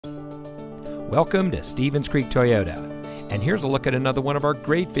Welcome to Stevens Creek Toyota, and here's a look at another one of our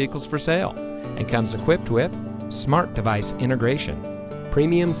great vehicles for sale, and comes equipped with smart device integration,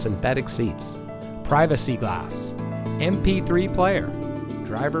 premium synthetic seats, privacy glass, MP3 player,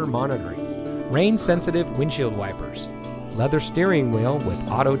 driver monitoring, rain-sensitive windshield wipers, leather steering wheel with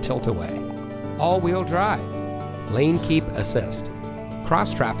auto tilt-away, all-wheel drive, lane keep assist,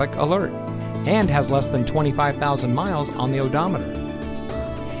 cross-traffic alert, and has less than 25,000 miles on the odometer.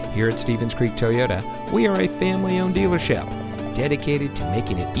 Here at Stevens Creek Toyota, we are a family-owned dealership dedicated to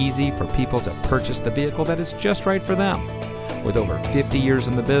making it easy for people to purchase the vehicle that is just right for them. With over 50 years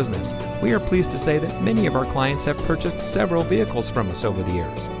in the business, we are pleased to say that many of our clients have purchased several vehicles from us over the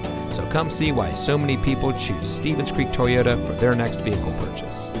years. So come see why so many people choose Stevens Creek Toyota for their next vehicle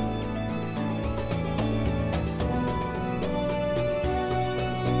purchase.